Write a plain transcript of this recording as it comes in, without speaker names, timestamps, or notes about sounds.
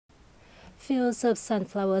Fields of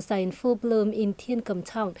sunflowers are in full bloom in Thiên Cầm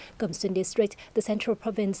Town, Cầm Xuyên district, the central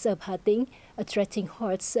province of Ha Tinh, attracting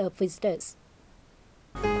hordes of visitors.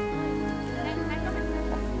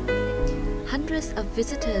 Hundreds of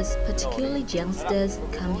visitors, particularly youngsters,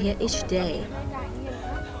 come here each day.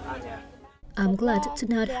 I'm glad to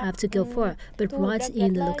not have to go far, but right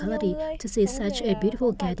in the locality to see such a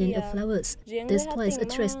beautiful garden of flowers. This place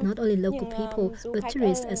attracts not only local people, but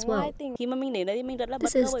tourists as well.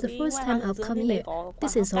 This is the first time I've come here.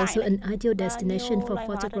 This is also an ideal destination for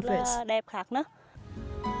photographers.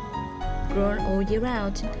 Grown all year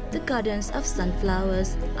round, the gardens of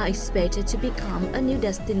sunflowers are expected to become a new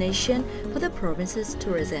destination for the province's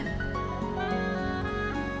tourism.